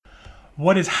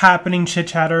What is happening, chit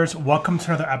chatters? Welcome to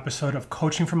another episode of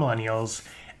Coaching for Millennials.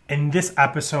 In this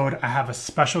episode, I have a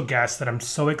special guest that I'm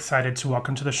so excited to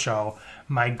welcome to the show,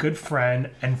 my good friend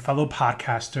and fellow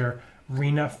podcaster,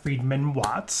 Rena Friedman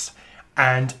Watts.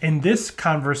 And in this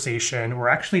conversation, we're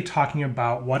actually talking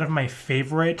about one of my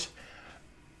favorite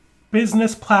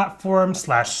business platform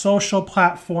slash social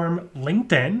platform,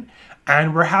 LinkedIn.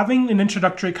 And we're having an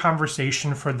introductory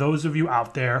conversation for those of you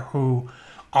out there who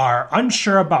are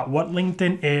unsure about what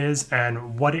LinkedIn is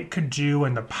and what it could do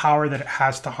and the power that it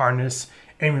has to harness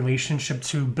in relationship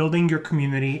to building your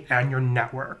community and your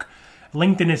network.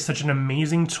 LinkedIn is such an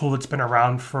amazing tool that's been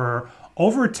around for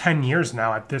over 10 years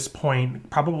now at this point,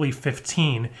 probably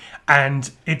 15.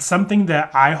 And it's something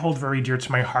that I hold very dear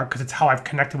to my heart because it's how I've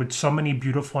connected with so many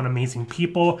beautiful and amazing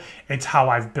people. It's how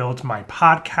I've built my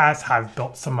podcast, how I've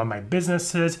built some of my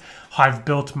businesses, how I've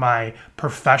built my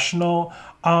professional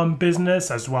business,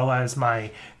 as well as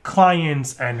my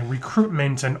clients and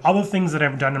recruitment, and all the things that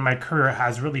I've done in my career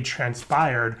has really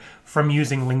transpired from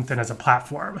using LinkedIn as a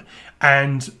platform.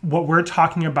 And what we're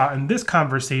talking about in this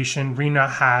conversation, Rena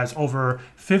has over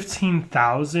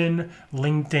 15,000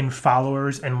 LinkedIn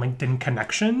followers and LinkedIn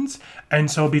connections. And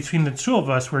so between the two of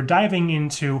us, we're diving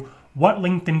into what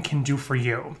LinkedIn can do for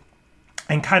you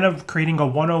and kind of creating a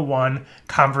 101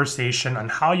 conversation on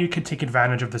how you could take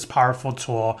advantage of this powerful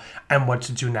tool and what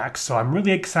to do next. So I'm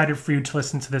really excited for you to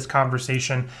listen to this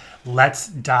conversation. Let's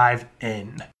dive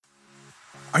in.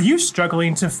 Are you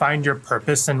struggling to find your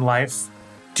purpose in life?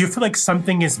 Do you feel like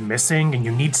something is missing and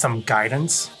you need some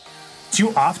guidance? Do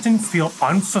you often feel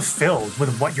unfulfilled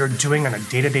with what you're doing on a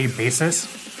day-to-day basis?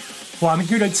 Well, I'm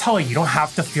here to tell you don't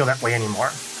have to feel that way anymore.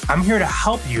 I'm here to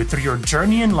help you through your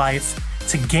journey in life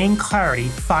to gain clarity,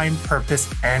 find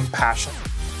purpose, and passion.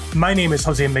 My name is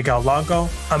Jose Miguel Longo.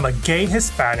 I'm a gay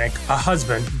Hispanic, a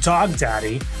husband, dog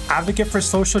daddy, advocate for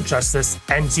social justice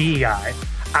and DEI,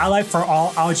 ally for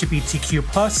all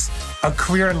LGBTQ+, a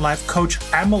career and life coach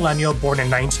and millennial born in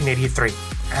 1983.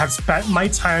 I have spent my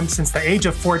time since the age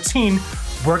of 14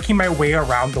 working my way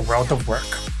around the world of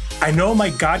work. I know my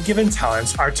God-given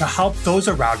talents are to help those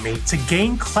around me to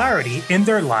gain clarity in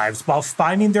their lives while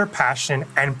finding their passion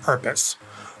and purpose.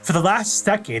 For the last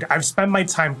decade, I've spent my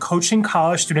time coaching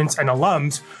college students and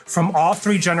alums from all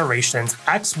three generations,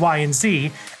 X, Y, and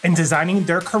Z, in designing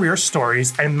their career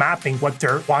stories and mapping what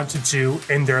they want to do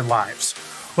in their lives.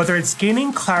 Whether it's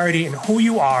gaining clarity in who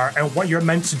you are and what you're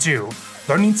meant to do,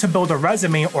 learning to build a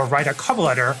resume or write a cover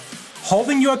letter,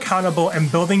 holding you accountable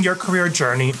and building your career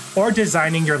journey, or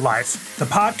designing your life, the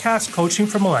podcast Coaching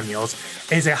for Millennials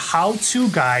is a how-to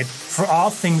guide for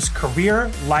all things career,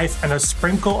 life, and a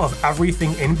sprinkle of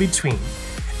everything in between.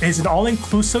 It is an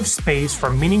all-inclusive space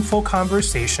for meaningful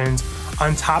conversations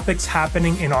on topics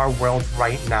happening in our world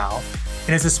right now.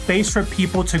 It is a space for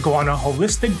people to go on a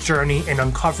holistic journey in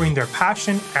uncovering their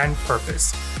passion and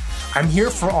purpose. I'm here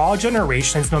for all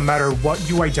generations, no matter what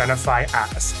you identify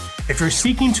as. If you're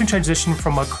seeking to transition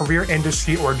from a career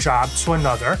industry or job to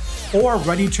another, or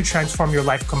ready to transform your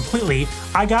life completely,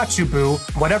 I got you, boo.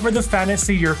 Whatever the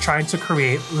fantasy you're trying to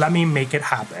create, let me make it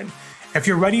happen. If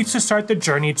you're ready to start the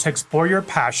journey to explore your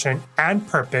passion and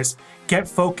purpose, get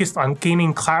focused on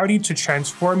gaining clarity to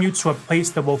transform you to a place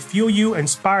that will fuel you,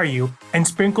 inspire you, and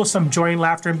sprinkle some joy and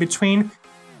laughter in between,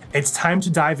 it's time to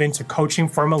dive into Coaching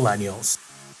for Millennials.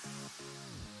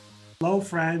 Hello,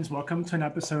 friends. Welcome to an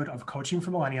episode of Coaching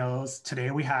for Millennials. Today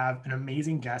we have an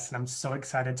amazing guest, and I'm so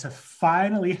excited to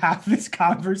finally have this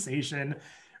conversation.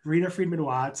 Rena Friedman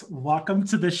Watts, welcome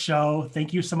to the show.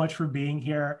 Thank you so much for being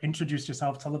here. Introduce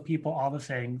yourself, tell the people all the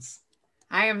things.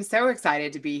 I am so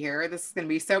excited to be here. This is going to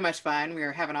be so much fun. We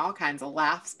are having all kinds of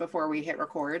laughs before we hit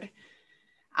record.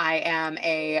 I am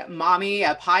a mommy,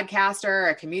 a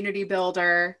podcaster, a community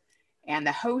builder, and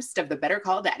the host of the Better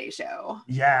Call Daddy show.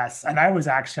 Yes, and I was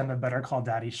actually on the Better Call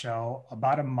Daddy show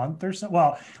about a month or so.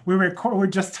 Well, we're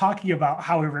just talking about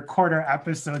how we record our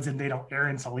episodes and they don't air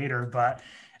until later, but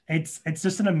it's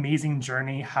just an amazing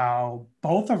journey how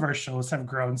both of our shows have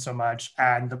grown so much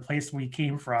and the place we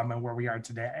came from and where we are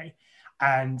today.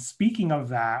 And speaking of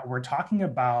that, we're talking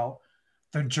about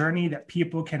the journey that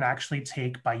people can actually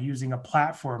take by using a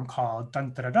platform called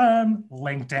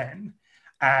LinkedIn.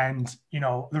 And,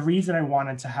 the reason I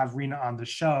wanted to have Rena on the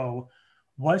show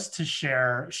was to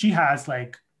share, she has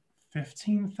like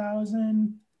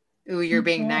 15,000. Ooh, you're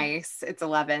being nice. It's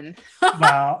 11.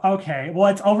 Wow. Okay.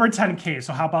 Well, it's over 10K.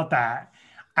 So how about that?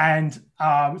 And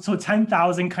so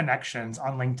 10,000 connections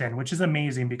on LinkedIn, which is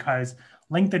amazing because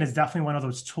LinkedIn is definitely one of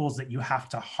those tools that you have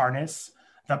to harness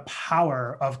the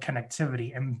power of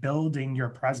connectivity and building your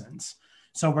presence.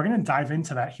 So we're going to dive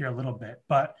into that here a little bit.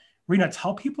 But Rena,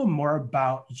 tell people more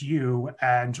about you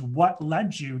and what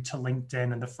led you to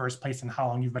LinkedIn in the first place and how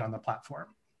long you've been on the platform.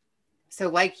 So,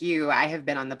 like you, I have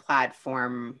been on the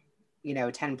platform,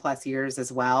 10 plus years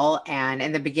as well. And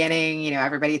in the beginning,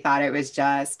 everybody thought it was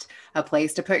just a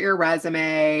place to put your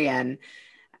resume and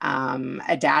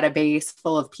a database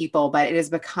full of people, but it has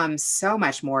become so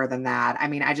much more than that. I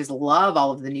mean, I just love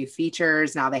all of the new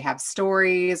features. Now they have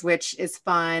stories, which is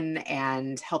fun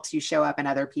and helps you show up in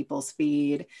other people's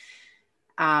feed.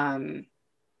 Um,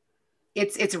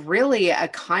 it's really a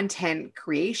content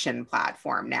creation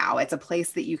platform now. It's a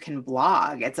place that you can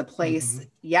blog. It's a place, Mm-hmm.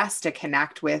 yes, to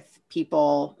connect with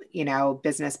people,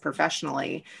 business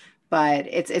professionally, but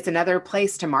it's another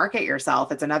place to market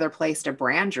yourself. It's another place to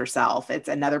brand yourself. It's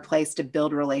another place to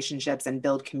build relationships and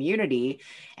build community.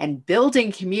 And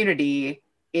building community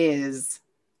is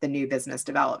the new business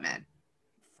development.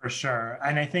 For sure.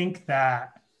 And I think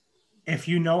that if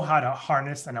you know how to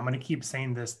harness, and I'm going to keep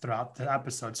saying this throughout the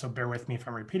episode, so bear with me if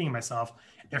I'm repeating myself.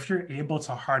 If you're able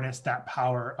to harness that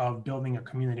power of building a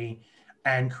community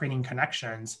and creating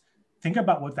connections, think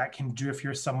about what that can do if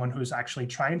you're someone who's actually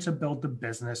trying to build the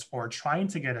business or trying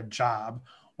to get a job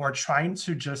or trying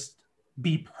to just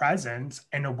be present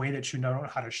in a way that you know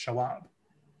how to show up.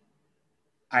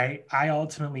 I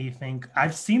ultimately think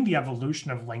I've seen the evolution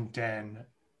of LinkedIn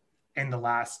in the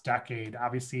last decade.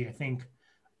 Obviously, I think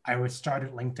I was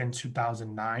started LinkedIn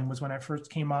 2009 was when I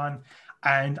first came on.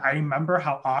 And I remember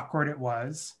how awkward it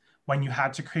was when you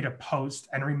had to create a post.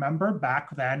 And remember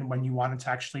back then when you wanted to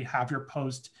actually have your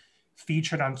post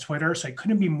featured on Twitter. So it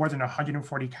couldn't be more than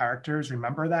 140 characters.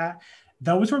 Remember that?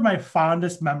 Those were my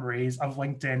fondest memories of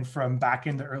LinkedIn from back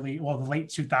in the late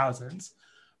 2000s.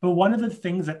 But one of the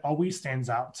things that always stands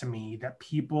out to me that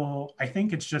people, I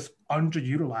think it's just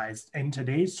underutilized in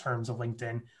today's terms of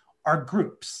LinkedIn are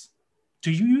groups.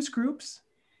 Do you use groups?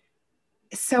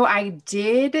 So I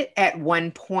did at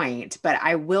one point, but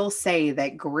I will say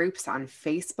that groups on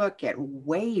Facebook get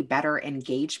way better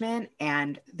engagement.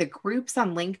 And the groups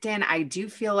on LinkedIn, I do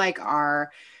feel like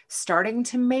are starting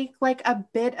to make like a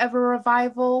bit of a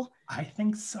revival. I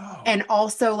think so. And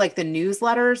also like the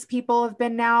newsletters, people have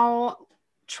been now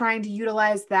trying to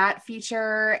utilize that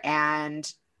feature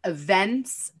and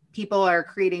events. People are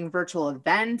creating virtual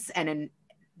events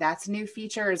that's a new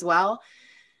feature as well.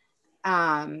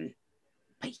 Um,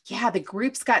 but yeah, the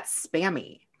groups got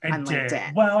spammy It on did.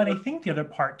 LinkedIn. Well, and I think the other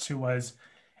part too was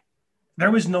there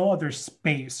was no other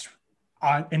space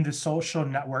in the social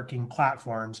networking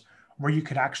platforms where you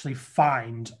could actually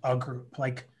find a group.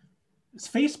 Like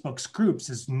Facebook's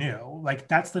groups is new. Like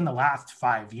that's in the last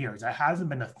 5 years. It hasn't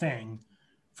been a thing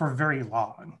for very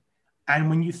long. And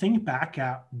when you think back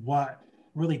at what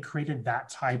really created that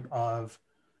type of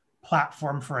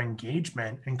platform for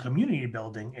engagement and community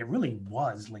building, it really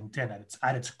was LinkedIn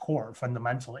at its core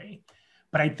fundamentally.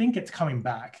 But I think it's coming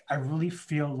back. I really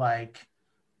feel like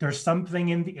there's something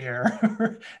in the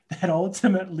air that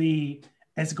ultimately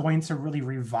is going to really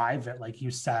revive it, like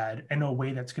you said, in a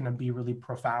way that's going to be really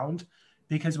profound.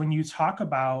 Because when you talk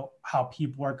about how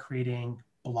people are creating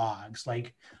blogs,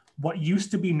 like what used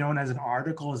to be known as an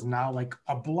article is now like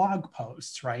a blog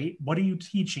post, right? What are you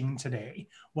teaching today?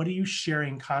 What are you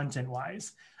sharing content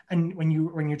wise? And when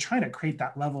you're trying to create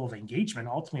that level of engagement,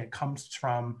 ultimately it comes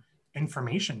from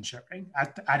information sharing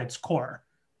at its core.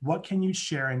 What can you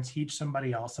share and teach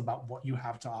somebody else about what you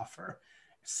have to offer?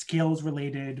 Skills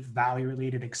related, value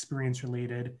related, experience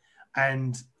related,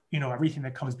 and everything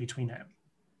that comes between it.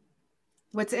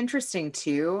 What's interesting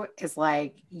too is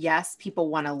like, yes, people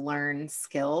want to learn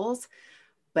skills,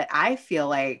 but I feel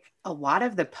like a lot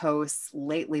of the posts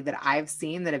lately that I've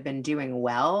seen that have been doing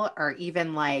well are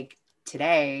even like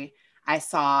today, I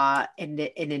saw an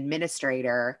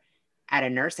administrator at a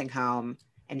nursing home,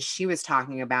 and she was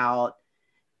talking about,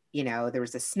 there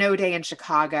was a snow day in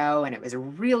Chicago and it was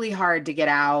really hard to get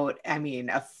out. I mean,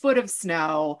 a foot of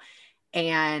snow.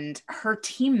 And her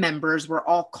team members were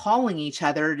all calling each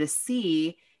other to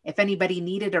see if anybody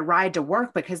needed a ride to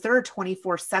work because they're a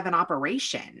 24/7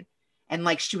 operation. And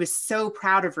like she was so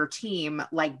proud of her team,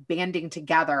 like banding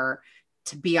together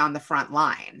to be on the front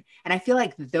line. And I feel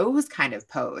like those kind of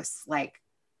posts like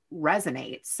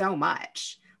resonate so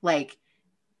much. Like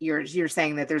you're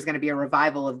saying that there's going to be a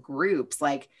revival of groups.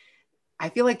 Like I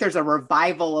feel like there's a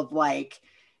revival of like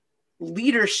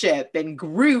leadership and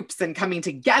groups and coming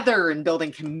together and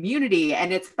building community.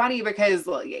 And it's funny because,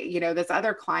 this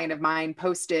other client of mine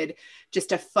posted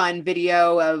just a fun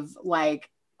video of like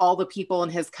all the people in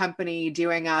his company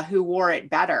doing a who wore it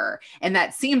better. And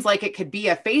that seems like it could be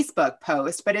a Facebook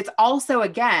post, but it's also,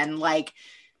 again, like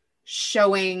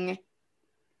showing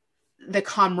the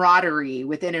camaraderie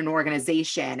within an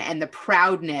organization and the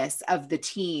proudness of the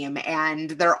team, and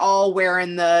they're all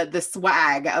wearing the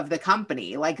swag of the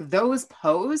company. Like those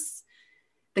posts,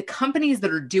 the companies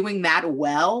that are doing that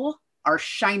well are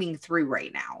shining through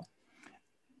right now.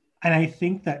 And I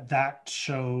think that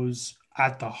shows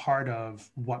at the heart of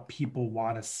what people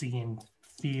want to see and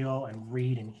feel and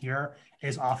read and hear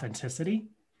is authenticity,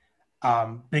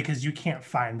 because you can't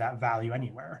find that value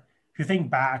anywhere. If you think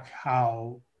back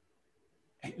how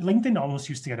LinkedIn almost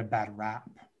used to get a bad rap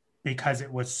because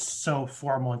it was so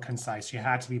formal and concise. You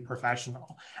had to be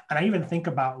professional. And I even think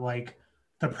about like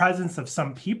the presence of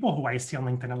some people who I see on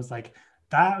LinkedIn. I was like,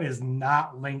 that is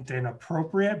not LinkedIn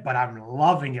appropriate, but I'm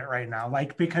loving it right now.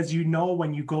 Like, because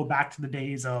when you go back to the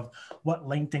days of what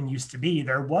LinkedIn used to be,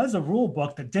 there was a rule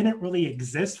book that didn't really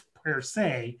exist per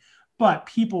se, but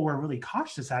people were really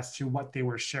cautious as to what they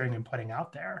were sharing and putting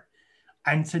out there.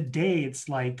 And today it's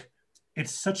like,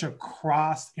 it's such a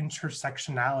cross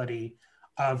intersectionality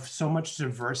of so much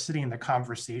diversity in the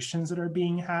conversations that are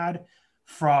being had,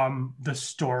 from the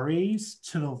stories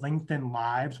to the LinkedIn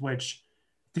lives, which,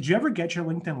 did you ever get your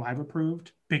LinkedIn live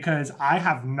approved? Because I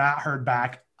have not heard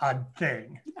back a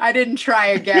thing. I didn't try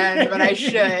again, but I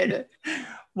should.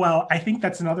 Well, I think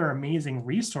that's another amazing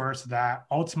resource that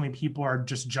ultimately people are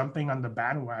just jumping on the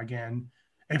bandwagon,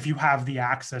 if you have the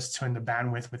access to and the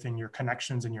bandwidth within your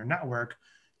connections and your network,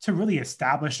 to really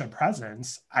establish a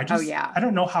presence. I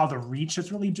don't know how the reach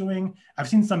is really doing. I've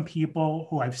seen some people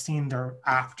who I've seen their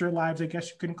after lives, I guess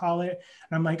you can call it.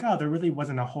 And I'm like, oh, there really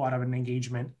wasn't a whole lot of an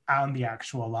engagement on the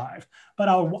actual live, but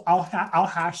I'll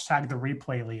hashtag the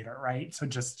replay later, right? So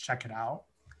just check it out.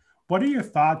 What are your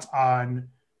thoughts on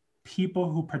people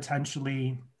who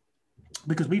potentially,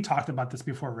 because we talked about this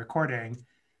before recording,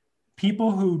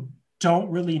 people who don't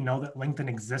really know that LinkedIn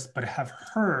exists, but have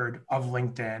heard of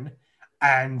LinkedIn,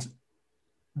 and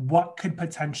what could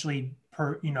potentially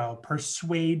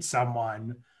persuade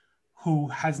someone who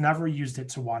has never used it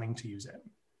to wanting to use it?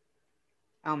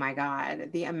 Oh my God,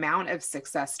 the amount of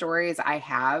success stories I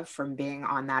have from being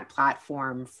on that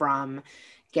platform, from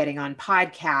getting on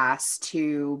podcasts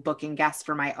to booking guests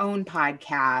for my own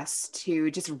podcast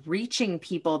to just reaching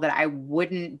people that I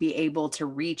wouldn't be able to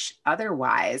reach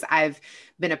otherwise. I've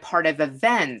been a part of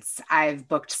events. I've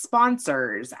booked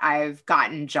sponsors. I've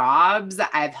gotten jobs.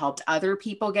 I've helped other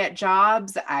people get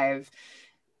jobs. The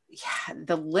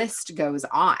list goes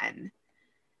on.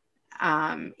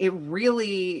 It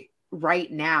really, right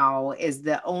now, is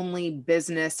the only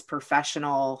business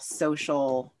professional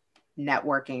social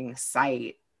networking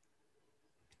site,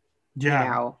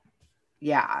 that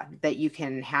you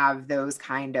can have those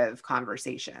kind of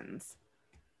conversations.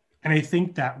 And I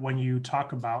think that when you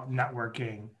talk about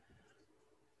networking,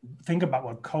 think about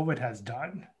what COVID has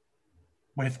done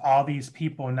with all these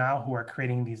people now who are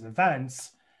creating these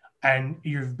events, and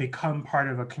you've become part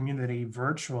of a community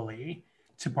virtually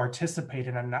to participate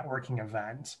in a networking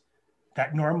event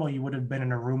that normally you would have been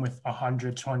in a room with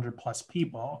 100, 200 plus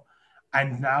people.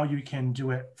 And now you can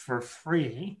do it for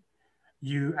free.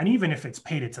 And even if it's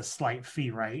paid, it's a slight fee,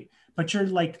 right? But you're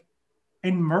like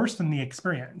immersed in the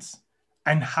experience.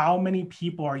 And how many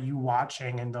people are you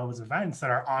watching in those events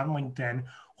that are on LinkedIn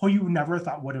who you never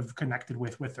thought would have connected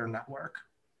with their network?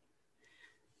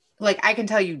 Like, I can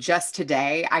tell you, just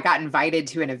today, I got invited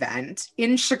to an event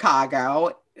in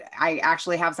Chicago. I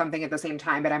actually have something at the same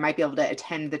time, but I might be able to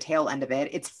attend the tail end of it.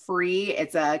 It's free.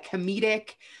 It's a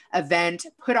comedic event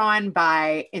put on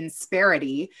by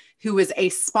Insperity, who is a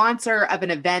sponsor of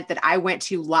an event that I went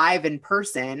to live in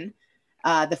person,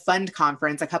 the Fund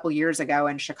Conference a couple years ago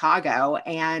in Chicago.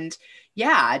 And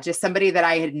yeah, just somebody that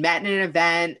I had met in an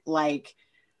event, like,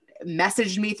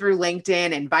 messaged me through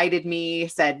LinkedIn, invited me,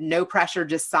 said, no pressure,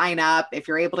 just sign up. If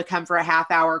you're able to come for a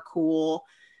half hour, cool.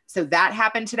 So that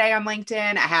happened today on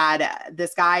LinkedIn. I had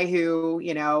this guy who,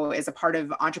 is a part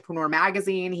of Entrepreneur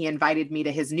Magazine. He invited me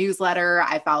to his newsletter.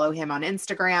 I follow him on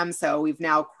Instagram. So we've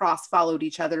now cross-followed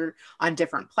each other on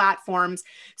different platforms.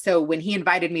 So when he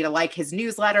invited me to like his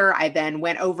newsletter, I then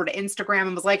went over to Instagram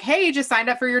and was like, hey, just signed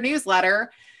up for your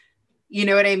newsletter. You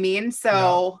know what I mean?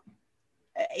 So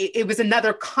it was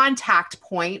another contact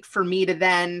point for me to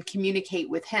then communicate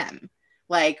with him.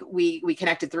 Like, we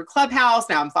connected through Clubhouse.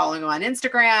 Now I'm following him on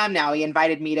Instagram. Now he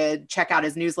invited me to check out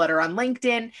his newsletter on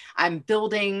LinkedIn. I'm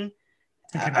building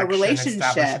a relationship.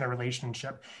 Establishing a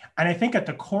relationship. And I think at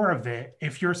the core of it,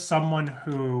 if you're someone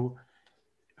who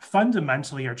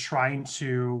fundamentally are trying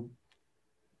to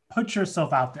put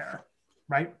yourself out there,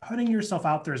 right? Putting yourself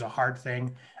out there is a hard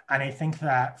thing. And I think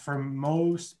that for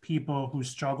most people who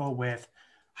struggle with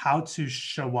how to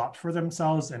show up for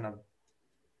themselves in a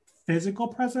physical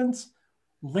presence,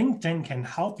 LinkedIn can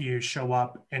help you show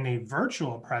up in a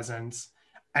virtual presence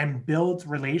and build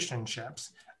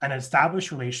relationships and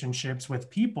establish relationships with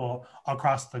people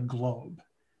across the globe,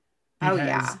 Oh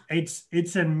because yeah.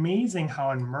 it's amazing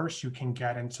how immersed you can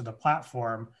get into the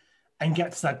platform and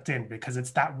get sucked in, because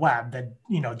it's that web that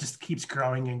just keeps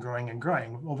growing and growing and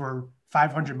growing, over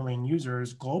 500 million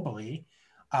users globally.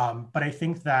 But I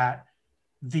think that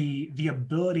the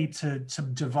ability to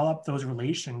develop those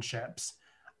relationships,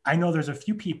 I know there's a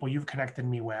few people you've connected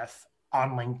me with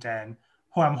on LinkedIn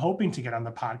who I'm hoping to get on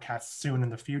the podcast soon in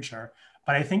the future.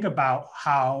 But I think about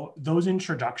how those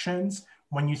introductions,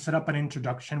 when you set up an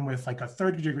introduction with like a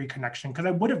third degree connection, because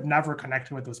I would have never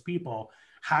connected with those people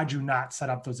had you not set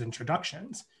up those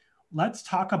introductions. Let's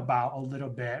talk about a little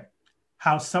bit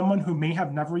how someone who may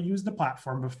have never used the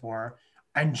platform before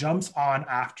and jumps on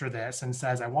after this and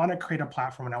says, I want to create a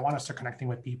platform and I want to start connecting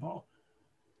with people.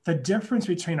 The difference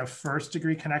between a first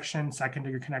degree connection, second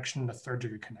degree connection, and a third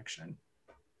degree connection.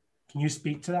 Can you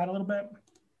speak to that a little bit?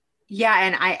 Yeah,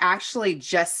 and I actually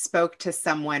just spoke to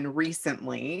someone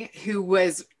recently who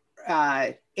was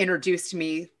introduced to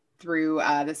me through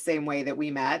the same way that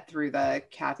we met, through the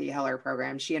Kathy Heller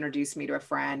program. She introduced me to a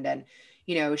friend, and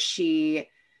she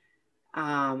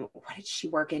what did she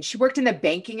work in? She worked in the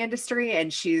banking industry,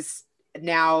 and she's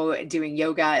now doing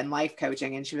yoga and life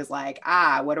coaching. And she was like,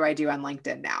 what do I do on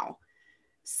LinkedIn now?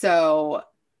 So,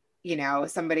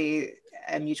 somebody,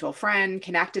 a mutual friend,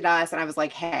 connected us, and I was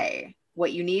like, hey,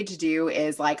 what you need to do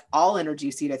is, like, I'll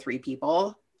introduce you to 3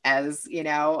 people as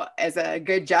a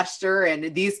good gesture.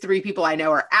 And these 3 people I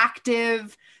know are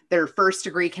active. They're first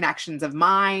degree connections of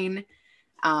mine.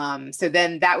 So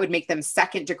then that would make them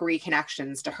second degree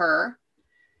connections to her.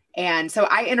 And so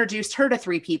I introduced her to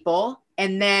 3 people.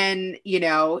 And then,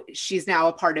 she's now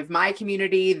a part of my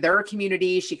community, their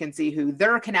community. She can see who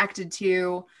they're connected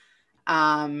to.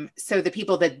 So the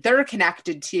people that they're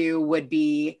connected to would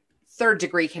be third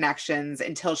degree connections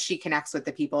until she connects with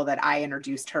the people that I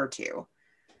introduced her to.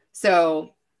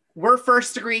 So we're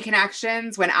first degree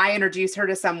connections. When I introduce her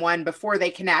to someone, before they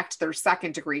connect, they're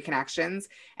second degree connections.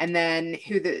 And then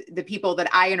who the people that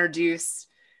I introduce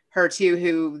her to,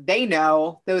 who they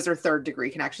know, those are third degree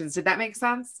connections. Did that make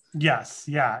sense? Yes,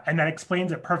 yeah. And that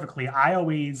explains it perfectly.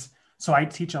 So I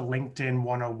teach a LinkedIn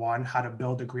 101, how to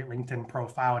build a great LinkedIn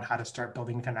profile and how to start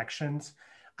building connections.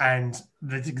 And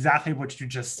that's exactly what you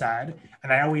just said.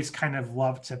 And I always kind of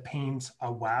love to paint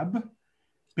a web,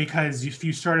 because if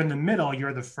you start in the middle,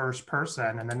 you're the first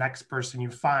person, and the next person you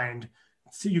find.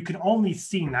 So you can only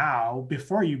see now,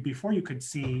 before you could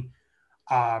see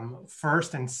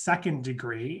first and second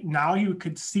degree. Now you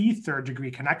could see third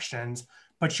degree connections,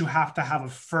 but you have to have a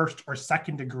first or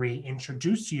second degree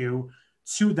introduce you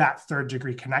to that third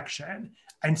degree connection.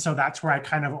 And so that's where I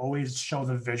kind of always show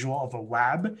the visual of a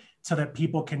web, so that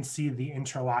people can see the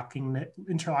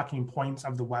interlocking points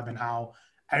of the web and how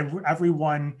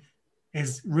everyone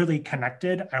is really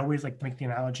connected. I always like to make the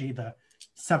analogy, the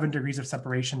 7 degrees of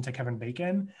separation to Kevin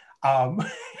Bacon,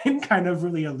 and kind of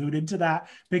really alluded to that,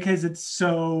 because it's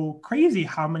so crazy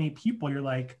how many people you're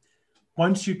like,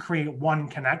 once you create one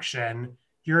connection,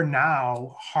 you're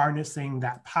now harnessing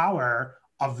that power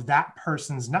of that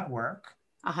person's network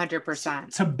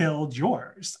 100%. to build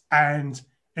yours. And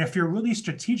if you're really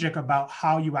strategic about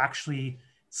how you actually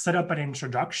set up an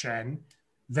introduction,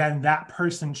 then that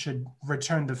person should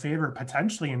return the favor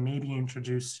potentially and maybe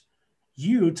introduce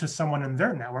you to someone in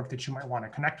their network that you might want to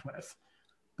connect with.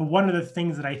 But one of the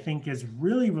things that I think is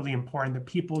really, really important that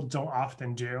people don't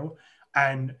often do,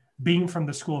 and being from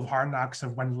the school of hard knocks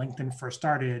of when LinkedIn first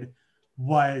started,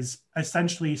 was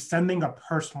essentially sending a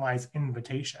personalized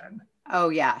invitation. Oh,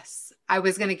 yes. I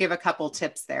was going to give a couple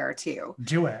tips there too.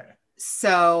 Do it.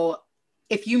 So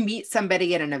if you meet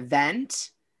somebody at an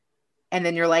event and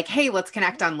then you're like, hey, let's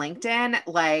connect on LinkedIn.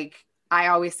 Like, I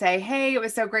always say, hey, it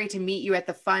was so great to meet you at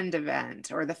the Fund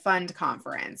event or the Fund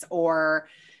conference or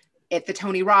at the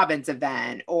Tony Robbins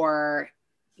event, or,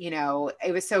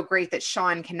 it was so great that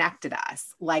Sean connected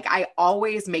us. Like, I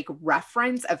always make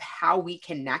reference of how we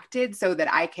connected so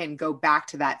that I can go back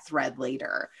to that thread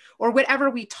later, or whatever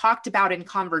we talked about in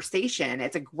conversation.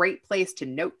 It's a great place to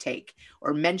note take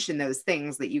or mention those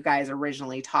things that you guys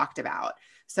originally talked about.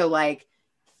 So like,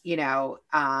 you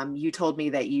told me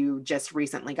that you just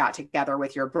recently got together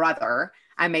with your brother.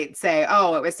 I might say,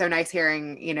 oh, it was so nice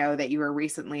hearing, that you were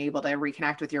recently able to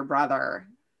reconnect with your brother.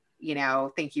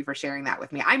 Thank you for sharing that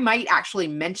with me. I might actually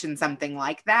mention something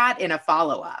like that in a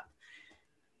follow-up.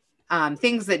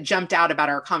 Things that jumped out about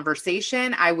our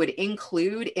conversation, I would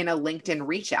include in a LinkedIn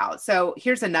reach out. So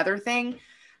here's another thing.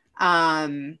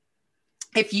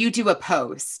 If you do a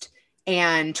post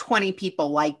and 20 people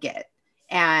like it,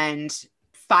 and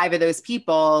 5 of those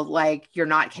people, like, you're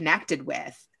not connected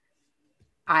with,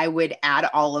 I would add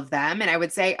all of them and I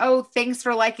would say, oh, thanks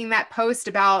for liking that post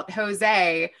about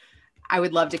Jose. I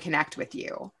would love to connect with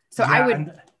you. So Yeah,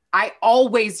 I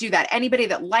always do that. Anybody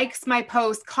that likes my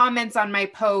post, comments on my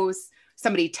post,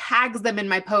 somebody tags them in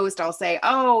my post, I'll say,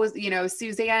 oh,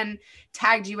 Suzanne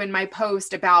tagged you in my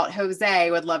post about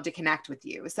Jose, would love to connect with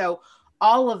you. So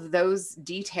all of those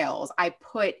details I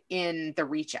put in the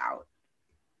reach out.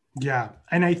 yeah.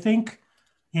 And I think,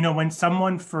 when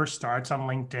someone first starts on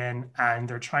LinkedIn and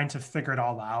they're trying to figure it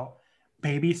all out,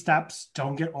 baby steps,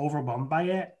 don't get overwhelmed by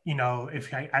it.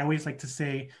 If I always like to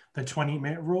say the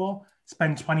 20-minute rule,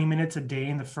 spend 20 minutes a day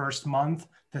in the first month,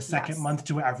 the second Yes. month,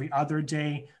 do it every other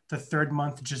day, the third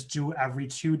month, just do it every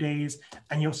 2 days.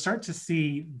 And you'll start to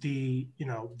see the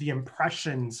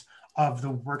impressions of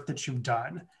the work that you've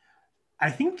done.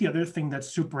 I think the other thing that's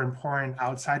super important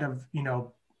outside of,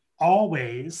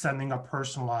 always sending a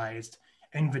personalized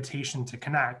invitation to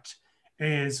connect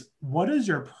is, what does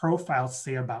your profile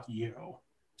say about you?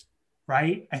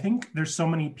 Right? I think there's so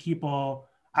many people,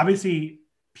 obviously,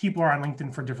 people are on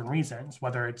LinkedIn for different reasons,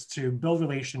 whether it's to build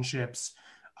relationships,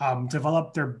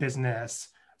 develop their business,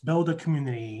 build a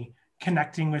community,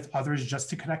 connecting with others just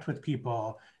to connect with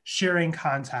people, sharing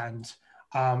content,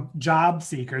 job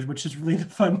seekers, which is really the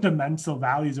fundamental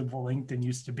values of what LinkedIn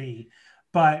used to be.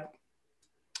 But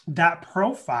that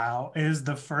profile is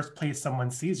the first place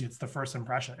someone sees you. It's the first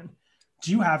impression.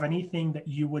 Do you have anything that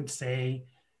you would say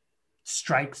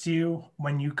strikes you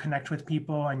when you connect with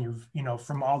people, and you've,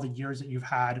 from all the years that you've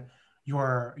had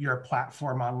your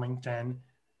platform on LinkedIn,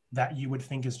 that you would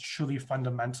think is truly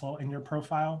fundamental in your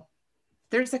profile?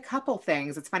 There's a couple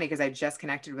things. It's funny because I just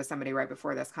connected with somebody right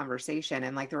before this conversation,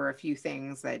 and like there were a few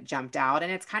things that jumped out,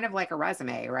 and it's kind of like a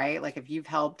resume, right? Like if you've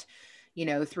helped,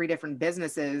 3 different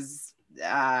businesses,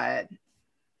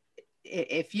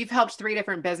 if you've helped 3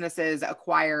 different businesses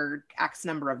acquire X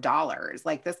number of dollars,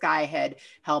 like this guy had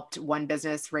helped one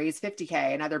business raise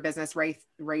 50K, another business raise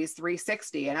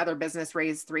 360, another business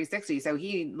raise 360. So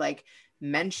he like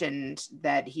mentioned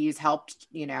that he's helped,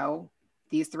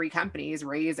 these 3 companies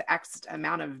raise X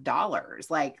amount of dollars.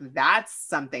 Like that's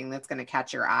something that's going to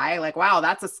catch your eye. Like, wow,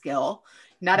 that's a skill.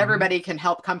 Not everybody can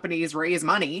help companies raise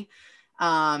money.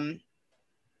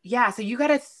 Yeah. So you got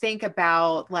to think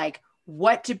about like,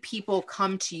 what do people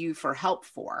come to you for help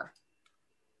for?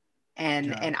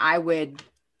 And I would,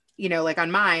 like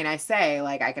on mine, I say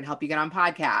like, I can help you get on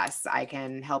podcasts. I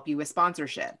can help you with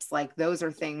sponsorships. Like those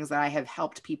are things that I have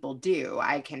helped people do.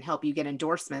 I can help you get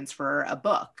endorsements for a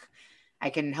book.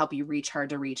 I can help you reach hard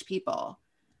to reach people.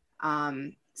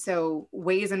 So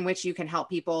ways in which you can help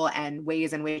people and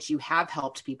ways in which you have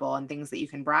helped people and things that you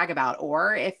can brag about.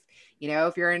 Or if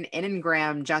you're an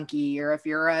Enneagram junkie or if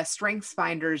you're a Strengths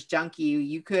Finders junkie,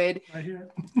 you could,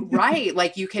 right.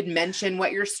 Like you could mention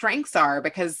what your strengths are,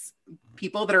 because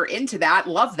people that are into that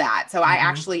love that. So I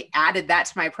actually added that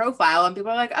to my profile, and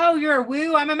people are like, oh, you're a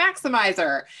woo, I'm a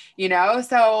maximizer,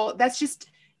 so that's just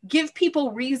give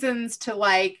people reasons to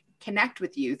like connect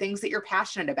with you, things that you're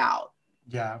passionate about.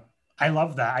 Yeah, I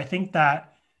love that. I think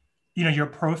that, your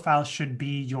profile should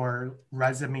be your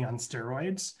resume on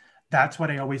steroids. That's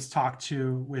what I always talk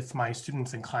to with my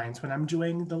students and clients when I'm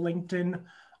doing the LinkedIn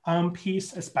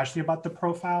piece, especially about the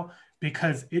profile,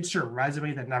 because it's your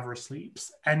resume that never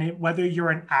sleeps. And whether you're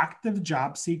an active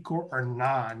job seeker or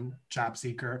non-job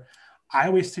seeker, I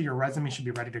always say your resume should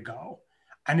be ready to go.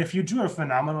 And if you do a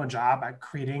phenomenal job at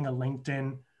creating a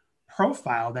LinkedIn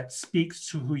profile that speaks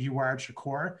to who you are at your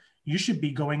core, you should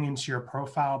be going into your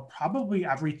profile probably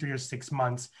every 3 or 6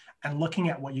 months and looking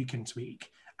at what you can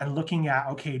tweak and looking at,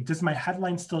 okay, does my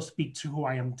headline still speak to who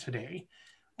I am today?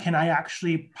 Can I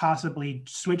actually possibly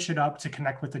switch it up to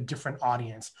connect with a different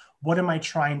audience? What am I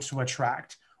trying to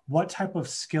attract? What type of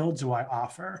skill do I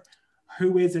offer?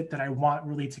 Who is it that I want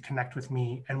really to connect with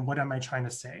me? And what am I trying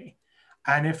to say?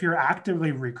 And if you're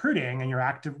actively recruiting and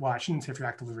well, I shouldn't say if you're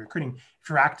actively recruiting, if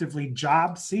you're actively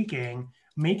job seeking,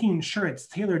 making sure it's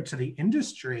tailored to the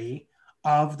industry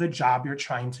of the job you're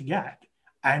trying to get,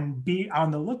 and be on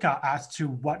the lookout as to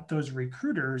what those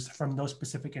recruiters from those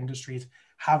specific industries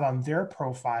have on their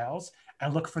profiles,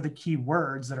 and look for the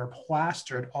keywords that are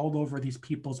plastered all over these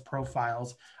people's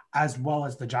profiles, as well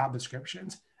as the job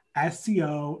descriptions.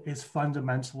 SEO is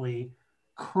fundamentally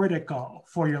critical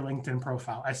for your LinkedIn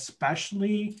profile,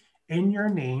 especially in your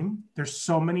name. There's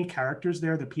so many characters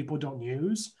there that people don't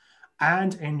use,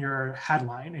 and in your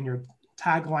headline, in your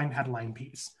tagline headline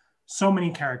piece, so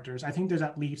many characters. I think there's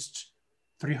at least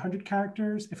 300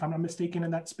 characters, if I'm not mistaken,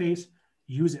 in that space.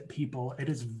 Use it, people. It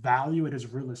is value. It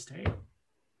is real estate.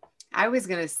 I was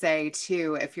going to say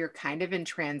too, if you're kind of in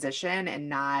transition and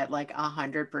not like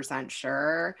 100%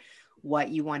 sure what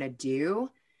you want to do,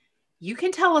 you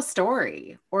can tell a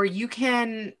story, or you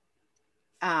can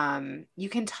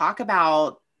talk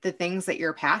about the things that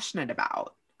you're passionate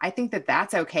about. I think that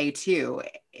that's okay too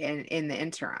in the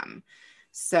interim.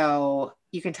 So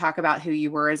you can talk about who you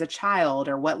were as a child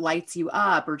or what lights you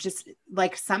up, or just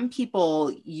like some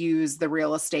people use the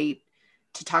real estate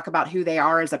to talk about who they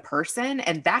are as a person.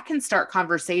 And that can start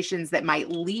conversations that might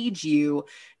lead you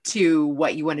to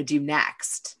what you want to do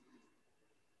next.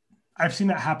 I've seen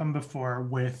that happen before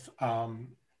with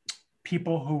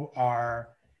people who are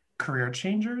career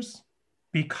changers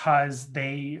because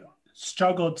they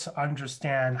struggle to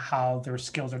understand how their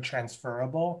skills are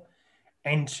transferable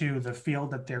into the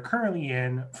field that they're currently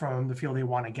in from the field they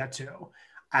want to get to.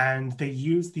 And they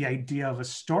use the idea of a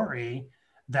story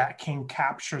that can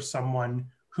capture someone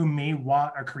who may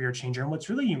want a career changer. And what's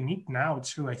really unique now,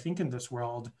 too, I think, in this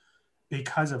world,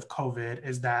 because of COVID,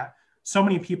 is that so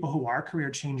many people who are career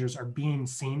changers are being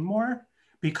seen more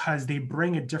because they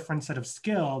bring a different set of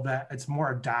skill that it's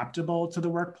more adaptable to the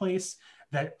workplace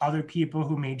that other people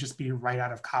who may just be right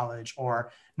out of college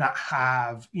or not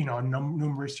have,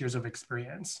 numerous years of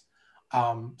experience.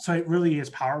 So it really is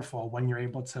powerful when you're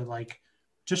able to like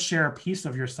just share a piece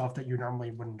of yourself that you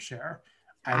normally wouldn't share.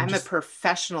 And I'm a just,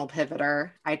 professional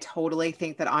pivoter. I totally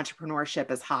think that entrepreneurship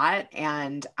is hot.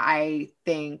 And I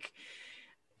think,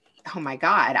 oh my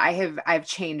God, I've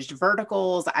changed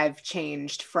verticals. I've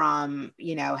changed from,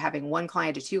 having one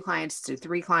client to two clients to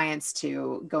three clients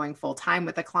to going full time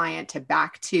with a client to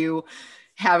back to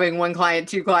having one client,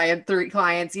 two client, three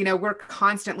clients. We're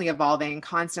constantly evolving,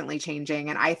 constantly changing.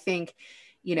 And I think,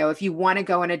 if you want to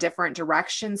go in a different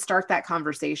direction, start that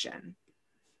conversation.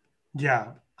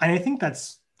 yeah. And I think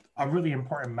that's a really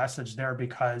important message there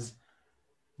because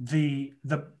the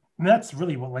that's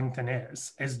really what LinkedIn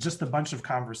is just a bunch of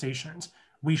conversations.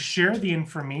 We share the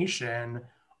information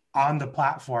on the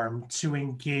platform to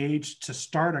engage, to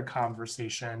start a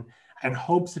conversation and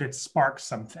hopes that it sparks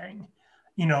something,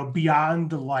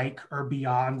 beyond the like or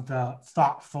beyond the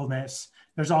thoughtfulness.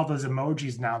 There's all those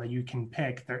emojis now that you can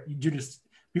pick there. You just,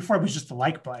 before it was just the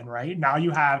like button, right? Now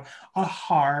you have a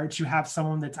heart, you have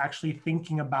someone that's actually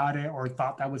thinking about it or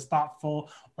thought that was thoughtful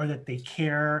or that they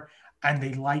care and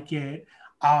they like it.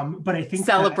 But I think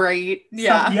Celebrate. so,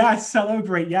 Yeah. yeah,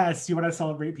 celebrate. Yes, you want to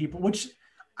celebrate people, which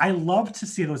I love to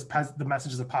see the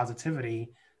messages of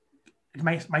positivity.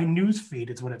 My news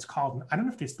feed is what it's called. I don't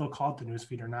know if they still call it the news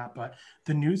feed or not, but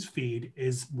the news feed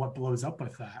is what blows up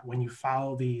with that. When you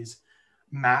follow these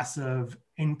massive,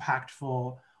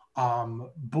 impactful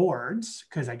boards,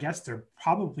 because I guess they're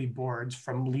probably boards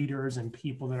from leaders and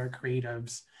people that are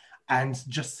creatives, and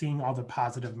just seeing all the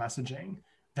positive messaging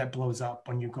that blows up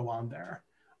when you go on there.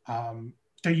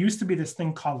 There used to be this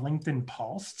thing called LinkedIn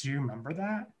Pulse. Do you remember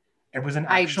that? It was an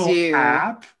I actual do.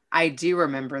 app. I do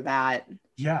remember that.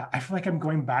 Yeah, I feel like I'm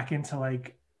going back into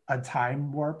like a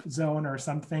time warp zone or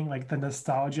something. Like the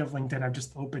nostalgia of LinkedIn. I've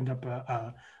just opened up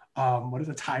what is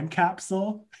a time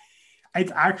capsule?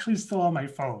 It's actually still on my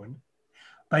phone.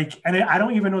 Like, and I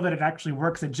don't even know that it actually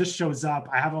works. It just shows up.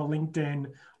 I have a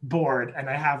LinkedIn board and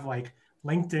I have like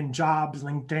LinkedIn Jobs,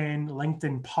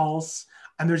 LinkedIn Pulse,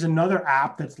 and there's another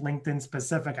app that's LinkedIn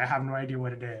specific. I have no idea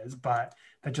what it is, but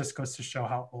that just goes to show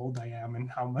how old I am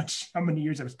and how many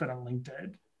years I've spent on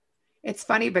LinkedIn. It's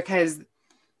funny because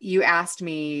you asked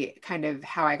me kind of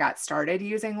how I got started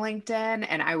using LinkedIn,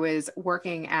 and I was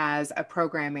working as a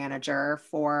program manager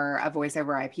for a voice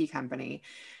over IP company.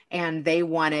 And they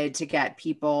wanted to get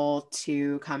people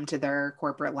to come to their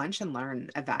corporate lunch and learn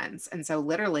events. And so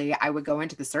literally I would go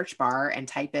into the search bar and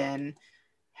type in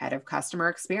head of customer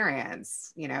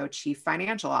experience, chief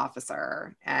financial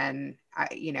officer. And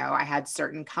I had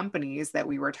certain companies that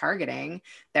we were targeting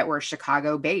that were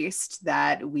Chicago based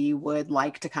that we would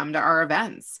like to come to our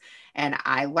events. And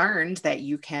I learned that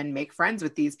you can make friends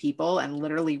with these people and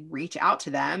literally reach out to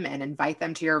them and invite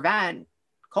them to your event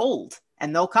cold,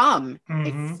 and they'll come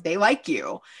if Mm-hmm. they like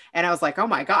you. And I was like, oh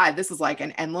my God, this is like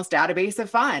an endless database of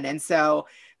fun. And so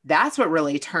that's what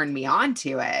really turned me on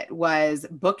to it, was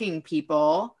booking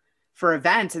people for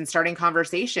events and starting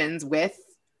conversations with,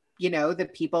 the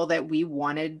people that we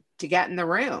wanted to get in the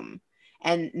room.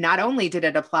 And not only did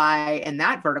it apply in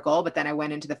that vertical, but then I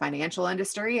went into the financial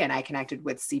industry and I connected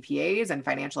with CPAs and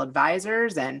financial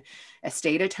advisors and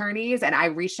estate attorneys. And I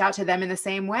reached out to them in the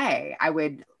same way. I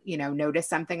would, notice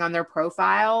something on their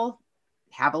profile,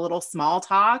 have a little small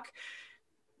talk,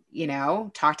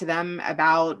 talk to them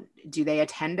about, do they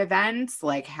attend events?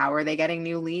 Like, how are they getting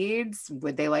new leads?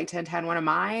 Would they like to attend one of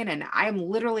mine? And I'm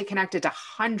literally connected to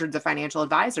hundreds of financial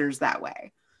advisors that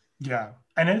way. Yeah.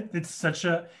 And it's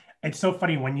so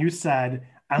funny when you said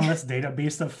endless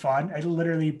database of fun, I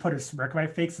literally put a smirk on my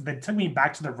face and then took me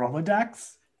back to the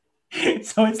Rolodex.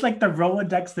 So it's like the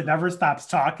Rolodex that never stops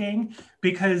talking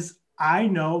because I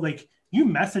know like you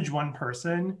message one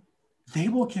person, they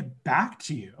will get back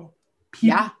to you. People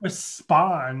Yeah.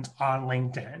 respond on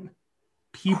LinkedIn.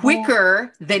 People,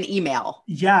 Quicker than email.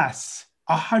 yes,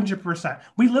 100%.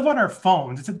 We live on our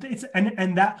phones.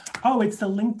 And that, oh, it's the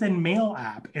LinkedIn Mail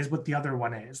app is what the other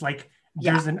one is. Like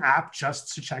Yeah. there's an app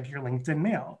just to check your LinkedIn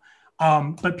mail.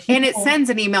 But And it people, sends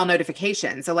an email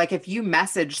notification. So, like, if you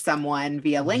message someone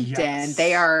via LinkedIn, they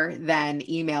yes, are then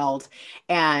emailed.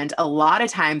 And a lot of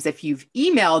times, if you've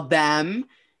emailed them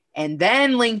and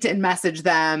then LinkedIn message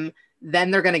them, then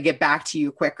they're going to get back to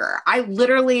you quicker. I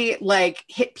literally like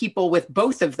hit people with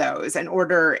both of those in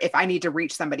order if I need to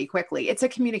reach somebody quickly. It's a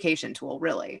communication tool,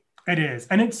 really. it is.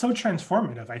 And it's so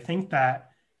transformative. I think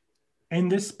that in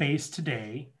this space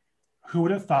today, who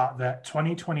would have thought that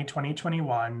 2020,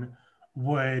 2021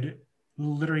 would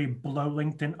literally blow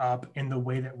LinkedIn up in the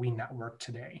way that we network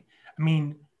today? I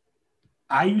mean,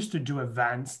 I used to do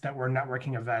events that were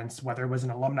networking events, whether it was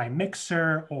an alumni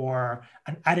mixer or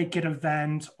an etiquette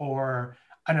event or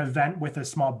an event with a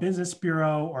small business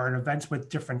bureau or an event with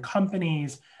different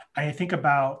companies. And I think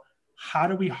about how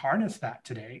do we harness that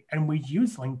today? And we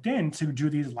use LinkedIn to do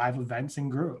these live events in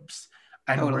groups.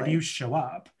 And where do you Totally. show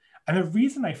up? And the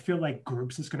reason I feel like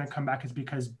groups is going to come back is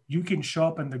because you can show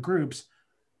up in the groups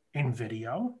in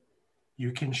video,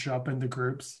 you can show up in the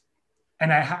groups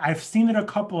and I've seen it a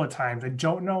couple of times. I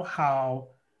don't know how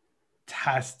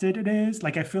tested it is.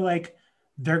 Like I feel like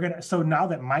they're gonna. So now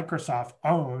that Microsoft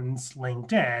owns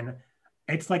LinkedIn,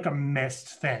 it's like a missed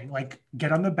thing. Like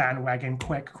get on the bandwagon,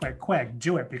 quick, quick, quick,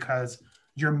 do it because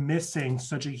you're missing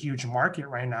such a huge market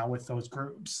right now with those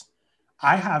groups.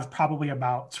 I have probably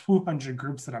about 200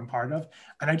 groups that I'm part of,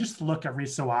 and I just look every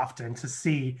so often to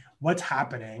see what's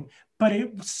happening. But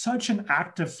it's such an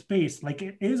active space. Like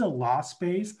it is a law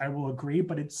space, I will agree,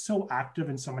 but it's so active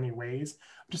in so many ways.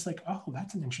 I'm just like, oh,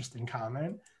 that's an interesting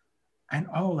comment. And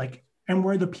oh, like, and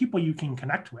we're the people you can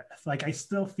connect with. Like, I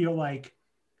still feel like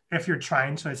if you're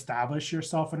trying to establish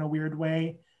yourself in a weird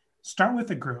way, start with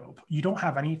a group. You don't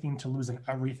have anything to lose and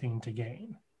everything to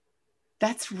gain.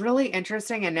 That's really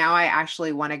interesting. And now I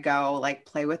actually want to go like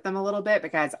play with them a little bit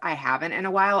because I haven't in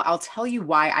a while. I'll tell you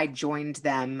why I joined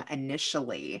them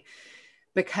initially.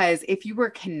 Because if you were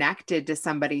connected to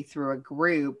somebody through a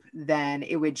group, then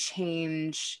it would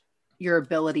change your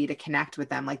ability to connect with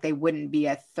them. Like they wouldn't be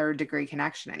a third degree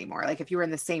connection anymore. Like if you were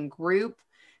in the same group,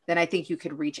 then I think you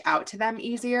could reach out to them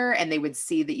easier and they would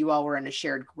see that you all were in a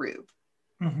shared group.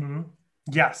 Mm-hmm.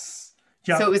 Yes.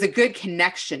 So Yep. it was a good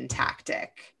connection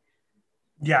tactic.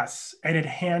 Yes, it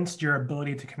enhanced your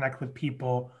ability to connect with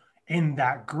people in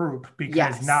that group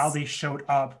because now Yes. they showed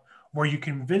up where you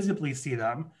can visibly see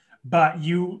them, but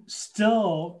you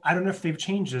still, I don't know if they've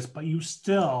changed this, but you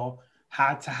still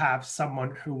had to have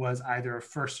someone who was either a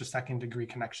first or second degree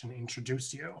connection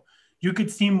introduce you. You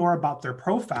could see more about their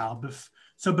profile.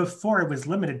 So before it was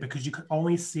limited because you could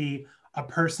only see a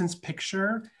person's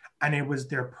picture and it was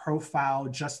their profile,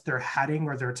 just their heading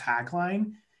or their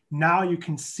tagline. Now you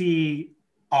can see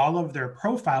all of their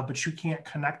profile, but you can't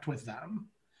connect with them.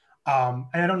 And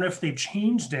I don't know if they've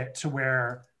changed it to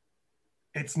where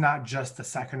it's not just the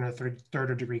second or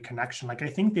third degree connection. Like I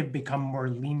think they've become more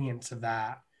lenient to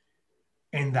that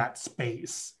in that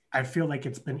space. I feel like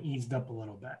it's been eased up a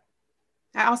little bit.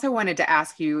 I also wanted to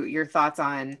ask you your thoughts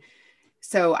on,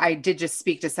 so I did just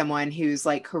speak to someone who's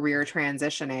like career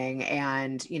transitioning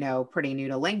and, pretty new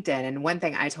to LinkedIn. And one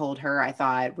thing I told her I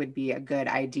thought would be a good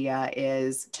idea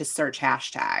is to search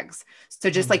hashtags. So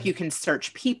just like Mm, you can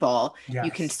search people,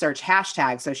 you can yes, search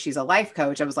hashtags. So she's a life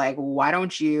coach. I was like, why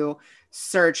don't you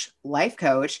search life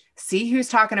coach, see who's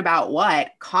talking about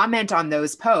what, comment on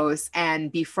those posts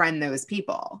and befriend those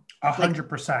people. a Like,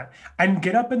 100%. And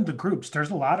get up in the groups. There's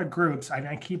a lot of groups.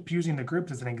 I keep using the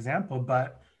groups as an example,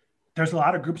 but there's a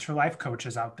lot of groups for life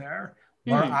coaches out there.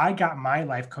 Where hmm, I got my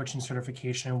life coaching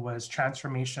certification was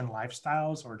Transformation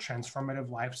Lifestyles or Transformative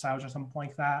Lifestyles or something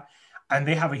like that. And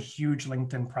they have a huge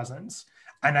LinkedIn presence.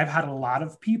 And I've had a lot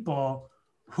of people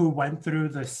who went through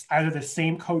this either the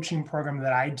same coaching program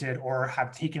that I did or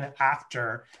have taken it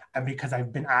after. And because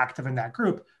I've been active in that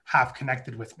group, have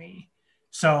connected with me.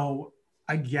 So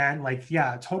again, like,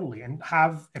 yeah, totally. And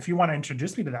have, if you want to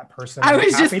introduce me to that person, I I'm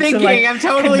was just happy to thinking, like I'm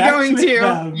totally connect going with to.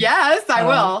 them. Yes, I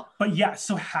will. But yeah,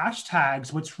 so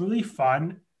hashtags, what's really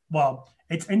fun, Well,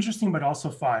 it's interesting, but also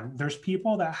fun. There's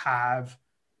people that have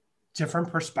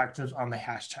different perspectives on the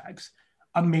hashtags.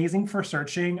 Amazing for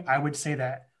searching. I would say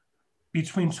that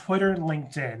between Twitter and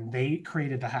LinkedIn, they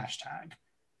created the hashtag.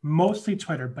 Mostly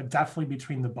Twitter, but definitely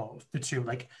between the two.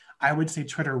 Like I would say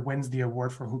Twitter wins the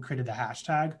award for who created the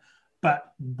hashtag.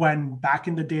 But when back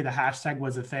in the day the hashtag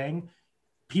was a thing,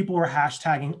 people were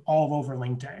hashtagging all over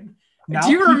LinkedIn. Do Now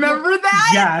you people, remember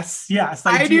that? yes,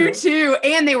 I I do. do too.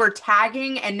 And they were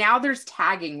tagging, and now there's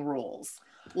tagging rules.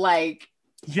 Like,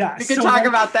 Yeah, we could so talk like,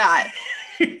 about that.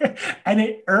 and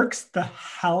it irks the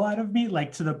hell out of me,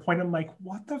 like to the point I'm like,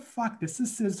 what the fuck? This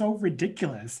is so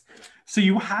ridiculous. So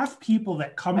you have people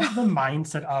that come to the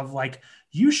mindset of like,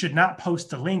 you should not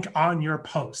post a link on your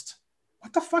post.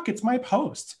 What the fuck? It's my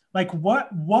post. Like what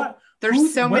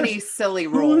There's so many silly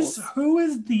rules. who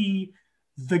is the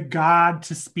god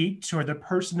to speak to, or the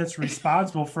person that's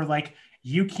responsible for like,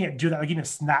 you can't do that. Like, you gonna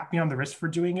snap me on the wrist for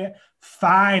doing it?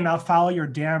 Fine, I'll follow your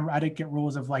damn etiquette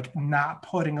rules of like not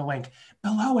putting a link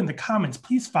below in the comments.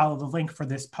 Please follow the link for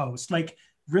this post. Like,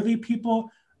 really,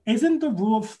 people, isn't the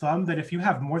rule of thumb that if you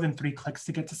have more than 3 clicks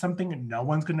to get to something, no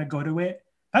one's gonna go to it?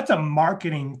 That's a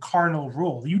marketing cardinal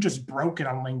rule. You just broke it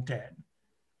on LinkedIn.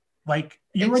 Like,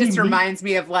 you It already just reminds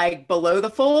me of like below the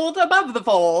fold, above the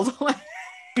fold.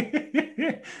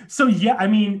 So yeah, I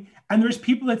mean, and there's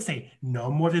people that say no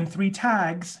more than 3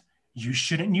 tags. You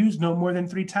shouldn't use no more than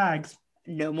 3 tags.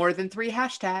 No more than 3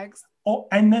 hashtags. Oh,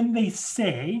 and then they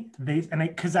say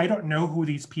because I don't know who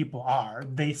these people are.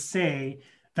 They say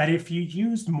that if you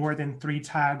use more than 3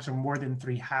 tags or more than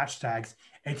 3 hashtags,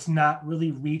 it's not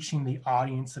really reaching the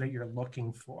audience that you're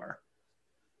looking for.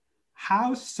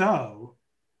 How so?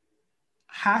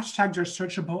 Hashtags are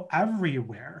searchable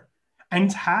everywhere, and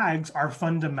tags are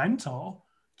fundamental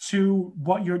to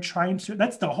what you're trying to.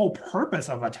 That's the whole purpose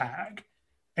of a tag,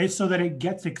 is so that it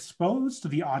gets exposed to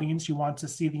the audience you want to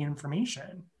see the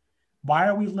information. Why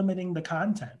are we limiting the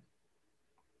content?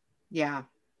 Yeah.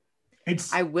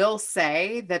 It's I will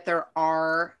say that there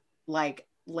are like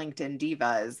LinkedIn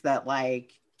divas that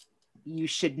like you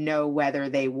should know whether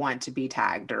they want to be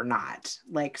tagged or not.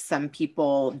 Like some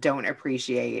people don't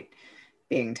appreciate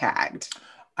being tagged.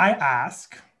 I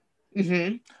ask,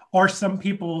 Mm-hmm. or some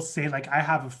people say, like, I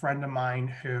have a friend of mine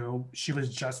who she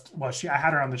was just, well, I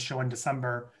had her on the show in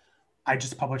December. I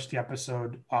just published the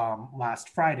episode last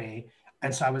Friday.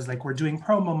 And so I was like, we're doing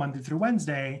promo Monday through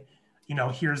Wednesday.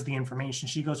 Here's the information.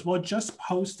 She goes, well, just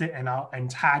post it and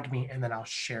tag me, and then I'll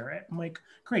share it. I'm like,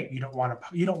 great. You don't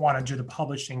want to do the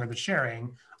publishing or the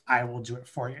sharing. I will do it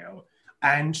for you.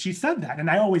 And she said that. And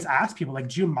I always ask people, like,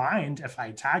 do you mind if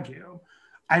I tag you?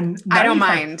 And I don't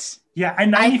mind. Yeah,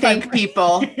 and I thank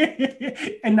people.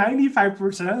 and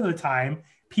 95% of the time,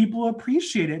 people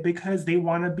appreciate it because they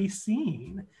want to be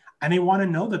seen and they want to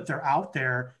know that they're out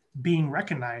there being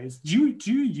recognized. Do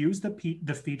you use the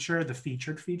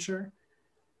featured feature?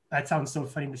 That sounds so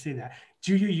funny to say that.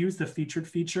 Do you use the featured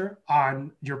feature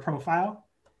on your profile?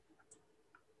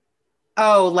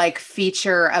 Oh, like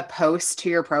feature a post to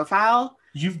your profile?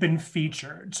 You've been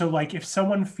featured. So like if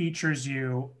someone features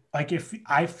you, like if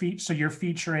I so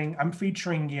I'm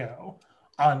featuring you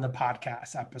on the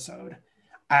podcast episode,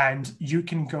 and you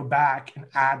can go back and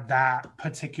add that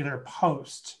particular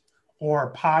post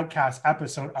or podcast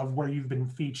episode of where you've been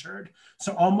featured.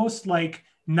 So almost like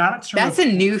not to That's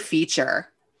a new feature.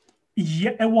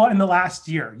 Yeah, well, in the last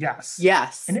year, yes.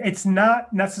 Yes. And it's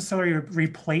not necessarily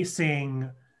replacing,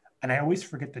 and I always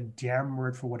forget the damn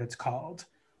word for what it's called,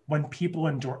 when people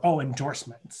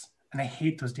endorsements. And I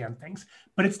hate those damn things.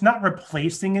 But it's not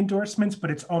replacing endorsements, but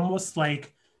it's almost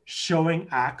like showing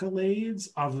accolades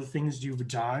of the things you've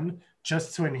done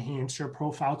just to enhance your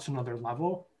profile to another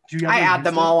level. I add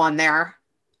them all on there.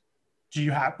 Do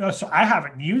you have? So I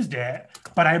haven't used it,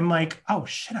 but I'm like, oh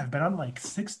shit, I've been on like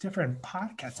 6 different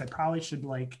podcasts. I probably should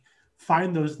like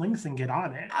find those links and get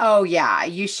on it. Oh yeah,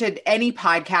 you should. Any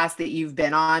podcast that you've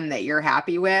been on that you're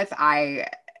happy with, I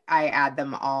add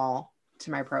them all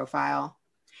to my profile.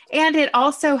 And it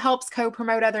also helps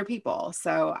co-promote other people.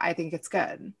 So I think it's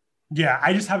good. Yeah,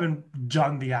 I just haven't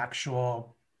done the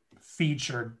actual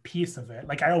featured piece of it.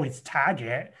 Like I always tag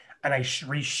it and I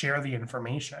reshare the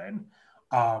information.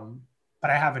 But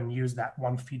I haven't used that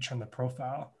one feature in the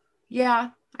profile.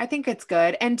 Yeah, I think it's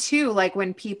good. And two, like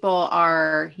when people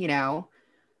are,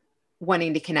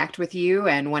 wanting to connect with you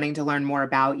and wanting to learn more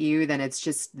about you, then it's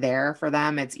just there for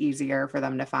them. It's easier for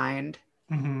them to find.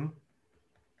 Mm-hmm.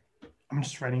 I'm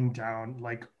just writing down,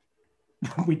 like,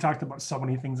 we talked about so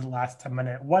many things in the last 10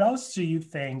 minutes. What else do you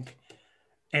think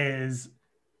is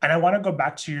And I want to go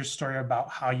back to your story about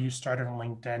how you started on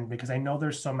LinkedIn because I know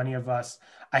there's so many of us,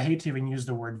 I hate to even use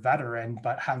the word veteran,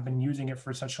 but have been using it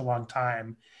for such a long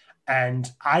time.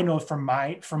 And I know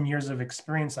from years of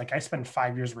experience, like I spent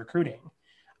 5 years recruiting.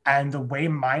 And the way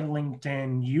my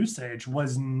LinkedIn usage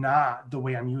was not the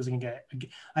way I'm using it.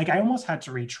 Like I almost had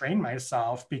to retrain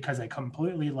myself because I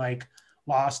completely like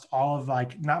lost all of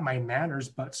like not my manners,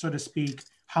 but so to speak,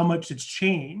 how much it's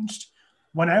changed.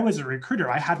 When I was a recruiter,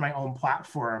 I had my own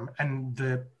platform and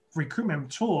the recruitment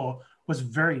tool was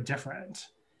very different.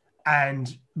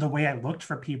 And the way I looked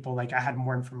for people, like I had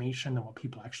more information than what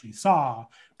people actually saw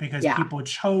because Yeah. people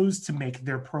chose to make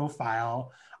their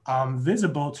profile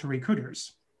visible to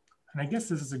recruiters. And I guess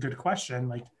this is a good question.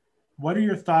 Like, what are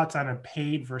your thoughts on a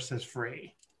paid versus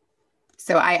free?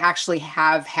 So I actually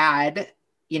have had,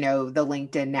 the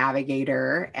LinkedIn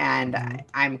Navigator, and Mm-hmm.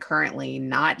 I'm currently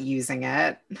not using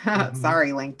it. Mm-hmm.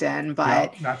 Sorry, LinkedIn.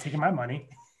 But Yep, not taking my money.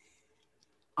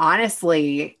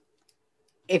 honestly,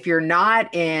 if you're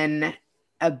not in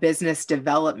a business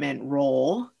development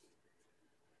role,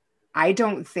 I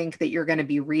don't think that you're going to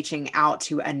be reaching out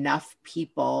to enough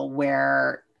people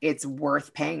where it's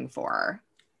worth paying for.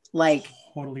 Like,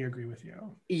 Totally agree with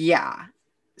you. yeah.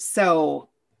 So,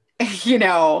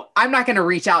 I'm not going to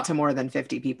reach out to more than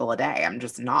 50 people a day. I'm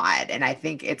just not. And I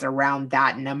think it's around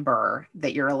that number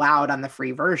that you're allowed on the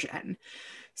free version.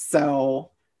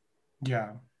 So,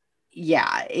 Yeah.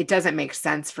 yeah, it doesn't make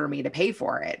sense for me to pay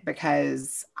for it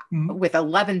because Mm, with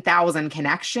 11,000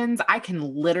 connections, I can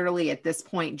literally at this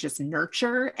point just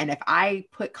nurture. And if I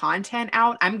put content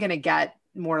out, I'm going to get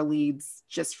more leads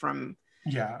just from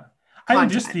yeah. I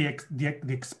think just content.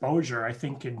 the exposure, I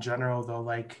think in general though,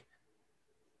 like,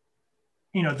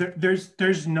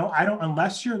 there's no, I don't,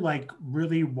 unless you're like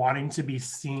really wanting to be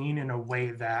seen in a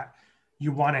way that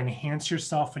you want to enhance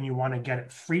yourself and you want to get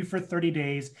it free for 30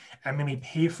 days and maybe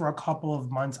pay for a couple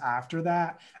of months after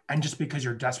that. And just because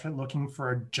you're desperate looking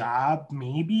for a job,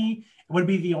 maybe it would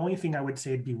be the only thing I would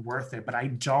say it'd be worth it. But I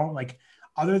don't like,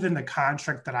 other than the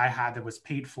contract that I had that was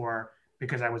paid for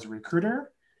because I was a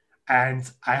recruiter and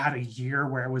I had a year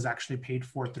where it was actually paid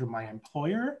for through my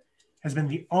employer, has been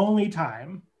the only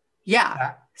time Yeah,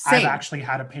 that I've same. actually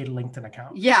had a paid LinkedIn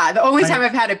account. Yeah, the only time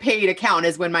Like, I've had a paid account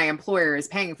is when my employer is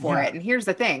paying for it. yeah. And here's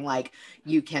the thing, like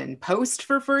you can post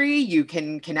for free, you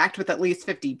can connect with at least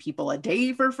 50 people a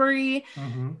day for free,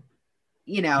 Hmm.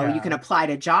 you can Yeah. apply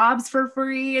to jobs for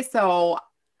free. So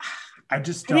I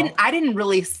just I didn't don't. I didn't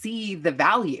really see the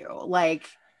value, like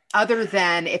other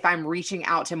than if I'm reaching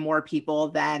out to more people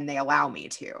than they allow me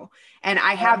to. And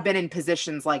I have Uh, been in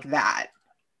positions like that.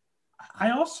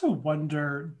 I also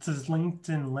wonder, does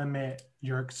LinkedIn limit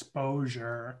your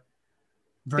exposure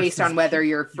Based versus on whether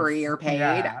you're free or paid.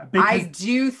 yeah, I because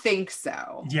do think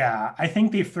so. yeah, I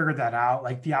think they figured that out.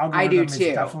 Like the I do algorithm is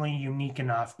too. definitely unique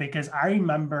enough because I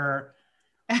remember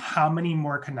how many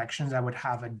more connections I would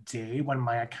have a day when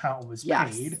my account was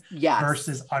paid Yes. Yes.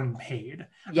 versus unpaid.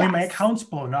 I mean, my Yes. account's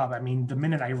blown up. I mean, the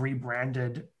minute I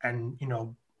rebranded and,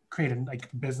 created like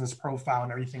business profile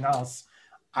and everything else,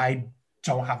 I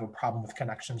don't have a problem with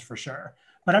connections for sure.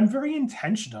 But I'm very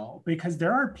intentional because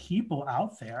there are people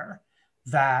out there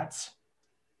that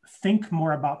think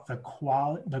more about the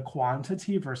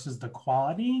quantity versus the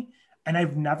quality. And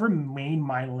I've never made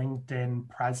my LinkedIn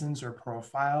presence or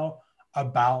profile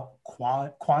about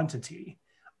quantity.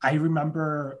 I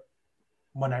remember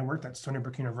when I worked at Stony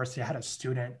Brook University, I had a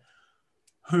student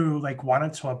who like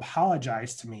wanted to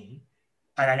apologize to me.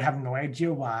 And I have no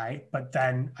idea why, but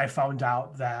then I found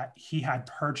out that he had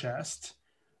purchased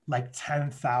like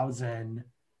 10,000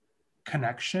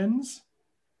 connections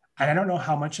and I don't know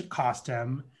how much it cost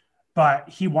him, but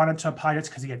he wanted to apply this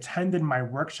because he attended my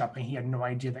workshop and he had no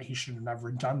idea that he should have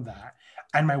never done that.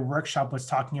 And my workshop was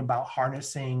talking about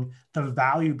harnessing the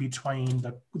value between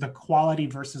the quality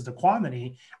versus the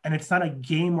quantity. And it's not a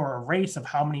game or a race of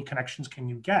how many connections can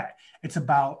you get. It's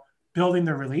about building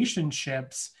the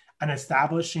relationships and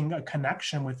establishing a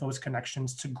connection with those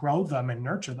connections to grow them and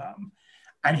nurture them.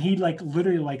 And he like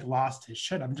literally like lost his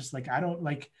shit. I'm just like, I don't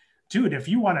like, dude, if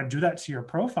you want to do that to your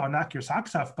profile, knock your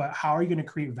socks off, but how are you going to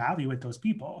create value with those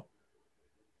people?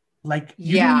 Like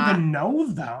you don't Yeah. even know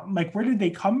them. Like where did they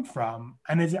come from?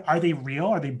 And are they real?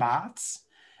 Are they bots?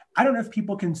 I don't know if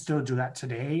people can still do that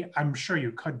today. I'm sure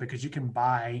you could because you can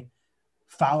buy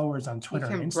followers on Twitter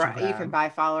and You can Instagram. buy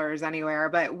followers anywhere,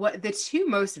 but what the two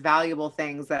most valuable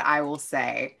things that I will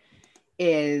say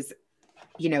is,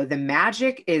 the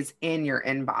magic is in your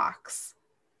inbox.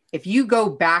 If you go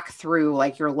back through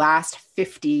like your last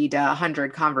 50 to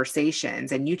 100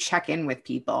 conversations and you check in with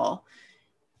people,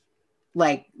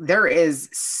 like there is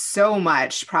so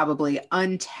much probably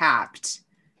untapped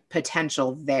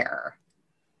potential there.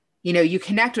 You know, you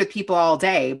connect with people all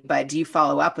day, but do you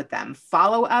follow up with them?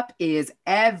 Follow up is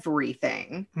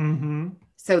everything. Mm-hmm.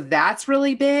 So that's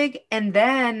really big. And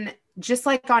then just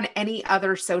like on any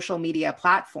other social media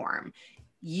platform,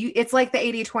 it's like the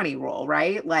 80-20 rule,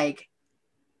 right? Like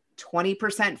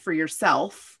 20% for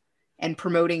yourself and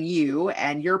promoting you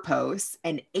and your posts,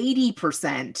 and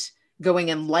 80%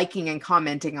 going and liking and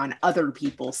commenting on other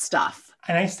people's stuff.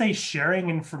 And I say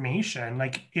sharing information.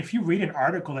 Like if you read an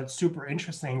article that's super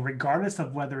interesting, regardless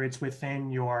of whether it's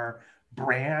within your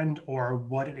brand or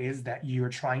what it is that you're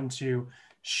trying to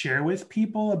share with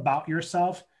people about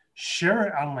yourself, share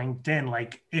it on LinkedIn.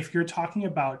 Like if you're talking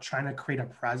about trying to create a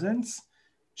presence,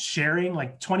 sharing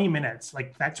like 20 minutes,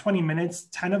 like that 20 minutes,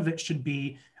 10 of it should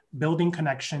be building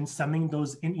connections, sending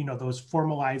those in, those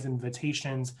formalized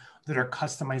invitations that are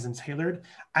customized and tailored.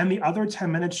 And the other 10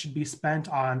 minutes should be spent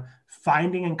on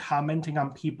finding and commenting on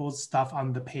people's stuff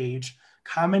on the page,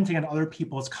 commenting on other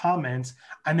people's comments,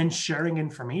 and then sharing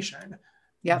information.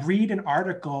 Yep. Read an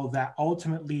article that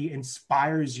ultimately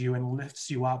inspires you and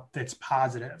lifts you up, that's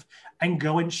positive, and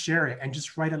go and share it, and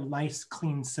just write a nice,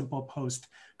 clean, simple post.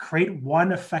 Create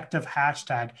one effective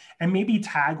hashtag and maybe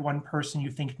tag one person you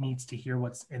think needs to hear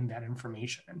what's in that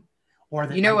information, or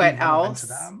that you know might be what relevant to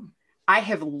else? them. I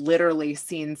have literally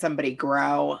seen somebody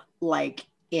grow like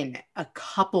in a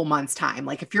couple months' time.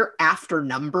 Like if you're after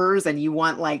numbers and you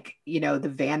want like,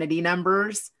 the vanity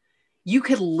numbers, you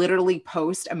could literally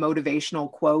post a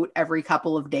motivational quote every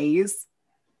couple of days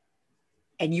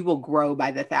and you will grow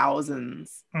by the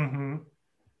thousands. Mm-hmm.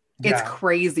 Yeah. It's Yeah.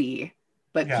 crazy.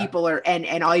 But people are,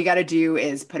 and all you got to do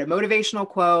is put a motivational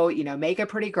quote, make a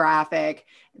pretty graphic,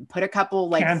 put a couple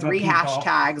like Canva 3 people.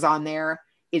 hashtags on there.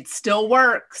 It still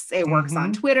works. It works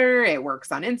on Twitter, it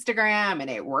works on Instagram, and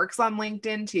it works on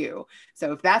LinkedIn too.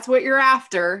 So if that's what you're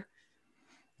after.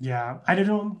 Yeah. I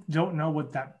don't know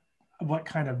what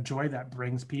kind of joy that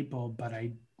brings people, but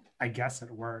I guess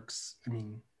it works. I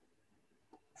mean,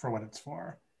 for what it's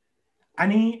for.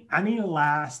 Any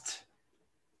last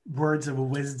words of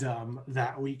wisdom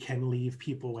that we can leave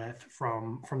people with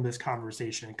from this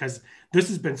conversation? Because this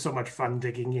has been so much fun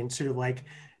digging into like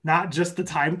not just the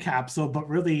time capsule, but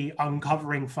really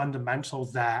uncovering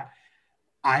fundamentals that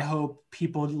I hope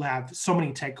people have so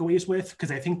many takeaways with, because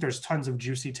I think there's tons of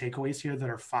juicy takeaways here that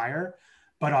are fire,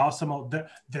 but also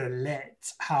they're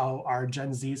lit, how our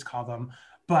Gen Zs call them.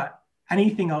 But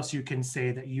anything else you can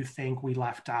say that you think we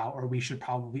left out or we should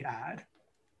probably add?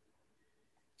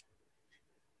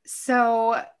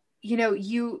 So,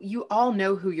 you all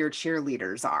know who your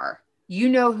cheerleaders are. You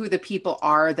know who the people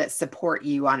are that support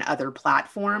you on other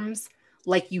platforms.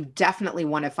 Like you definitely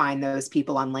want to find those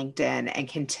people on LinkedIn and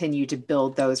continue to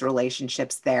build those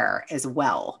relationships there as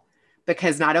well.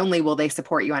 Because not only will they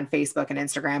support you on Facebook and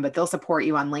Instagram, but they'll support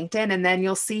you on LinkedIn, and then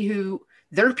you'll see who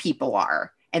their people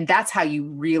are. And that's how you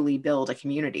really build a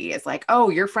community. It's like, oh,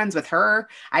 you're friends with her.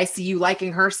 I see you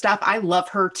liking her stuff. I love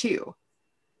her too.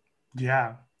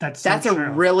 Yeah, that's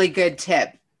a really good tip.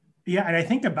 Yeah. And I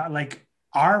think about like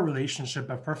our relationship,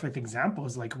 a perfect example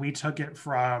is like we took it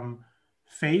from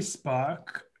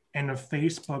Facebook in a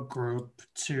Facebook group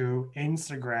to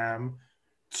Instagram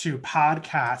to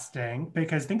podcasting,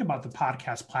 because think about the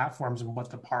podcast platforms and what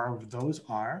the power of those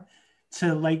are,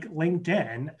 to like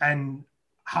LinkedIn, and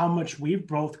how much we've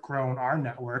both grown our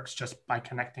networks just by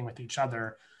connecting with each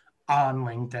other on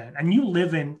LinkedIn. And you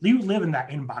live in that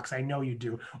inbox. I know you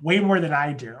do way more than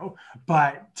I do,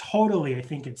 but totally, I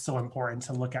think it's so important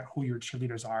to look at who your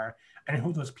cheerleaders are and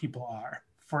who those people are,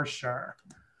 for sure.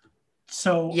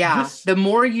 So yeah, the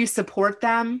more you support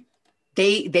them,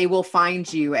 they will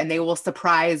find you and they will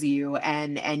surprise you,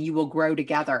 and you will grow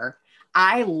together.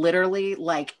 I literally,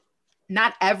 like,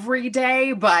 not every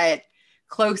day, but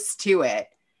close to it,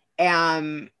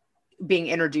 am being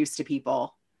introduced to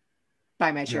people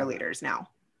by my cheerleaders now.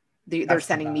 They're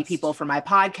sending me people for my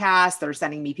podcast. They're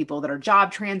sending me people that are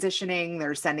job transitioning.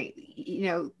 They're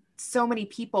sending, so many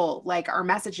people like are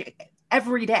messaging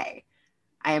every day.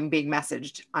 I am being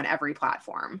messaged on every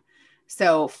platform.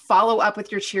 So follow up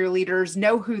with your cheerleaders,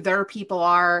 know who their people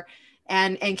are,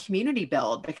 and community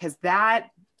build, because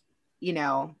that,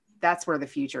 that's where the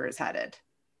future is headed.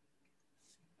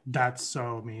 That's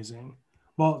so amazing.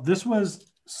 Well, this was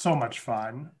so much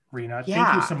fun, Rena. Yeah.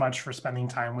 Thank you so much for spending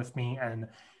time with me and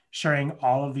sharing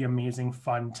all of the amazing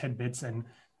fun tidbits and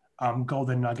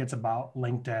golden nuggets about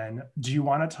LinkedIn. Do you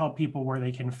want to tell people where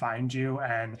they can find you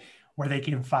and where they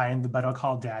can find the Better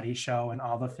Call Daddy show and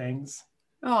all the things?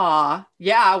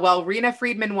 Yeah. Well, Rena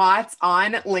Friedman Watts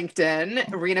on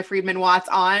LinkedIn, Rena Friedman Watts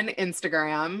on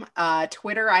Instagram,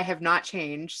 Twitter. I have not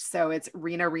changed. So it's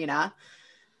Rena.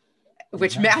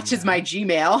 which matches my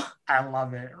Gmail. I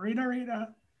love it. Rita.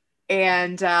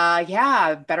 And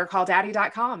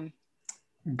bettercalldaddy.com.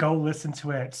 Go listen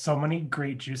to it. So many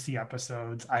great, juicy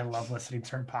episodes. I love listening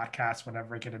to her podcast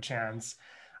whenever I get a chance.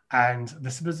 And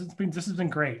this has been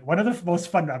great. One of the most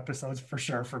fun episodes for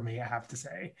sure for me, I have to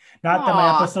say. Not that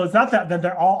my episodes, not that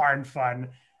they're all aren't fun.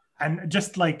 And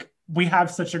just like we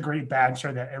have such a great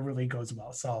banter that it really goes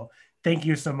well. So thank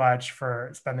you so much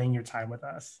for spending your time with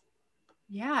us.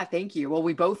 Yeah, thank you. Well,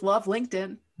 we both love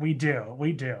LinkedIn. We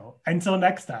do. Until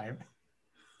next time.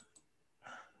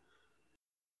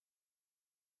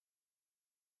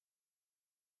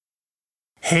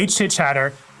 Hey, Chit Chatter.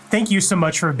 Thank you so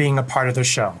much for being a part of the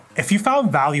show. If you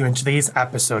found value in today's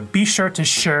episode, be sure to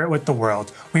share it with the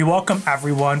world. We welcome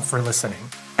everyone for listening.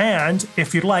 And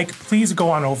if you'd like, please go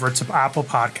on over to Apple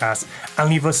Podcasts and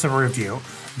leave us a review.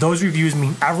 Those reviews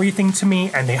mean everything to me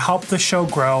and they help the show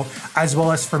grow, as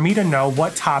well as for me to know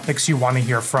what topics you want to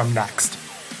hear from next.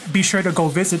 Be sure to go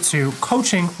visit to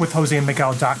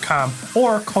coachingwithjosemiguel.com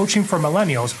or Coaching for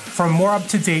Millennials for more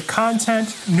up-to-date content,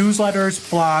 newsletters,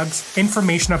 blogs,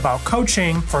 information about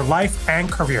coaching for life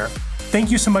and career. Thank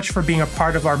you so much for being a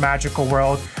part of our magical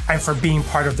world and for being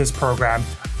part of this program.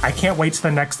 I can't wait to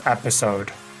the next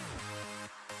episode.